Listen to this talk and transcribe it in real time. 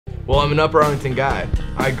Well, I'm an Upper Arlington guy.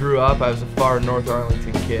 I grew up, I was a far North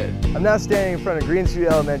Arlington kid. I'm now standing in front of Green Street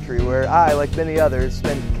Elementary, where I, like many others,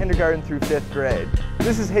 spent kindergarten through 5th grade.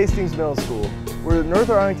 This is Hastings Middle School, where North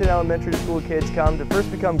Arlington Elementary School kids come to first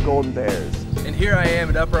become Golden Bears. And here I am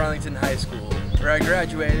at Upper Arlington High School, where I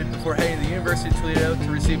graduated before heading to the University of Toledo to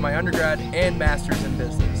receive my undergrad and master's in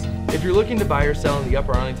business. If you're looking to buy or sell in the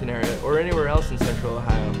Upper Arlington area or anywhere else in Central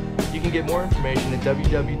Ohio, you can get more information at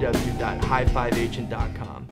www.high5agent.com.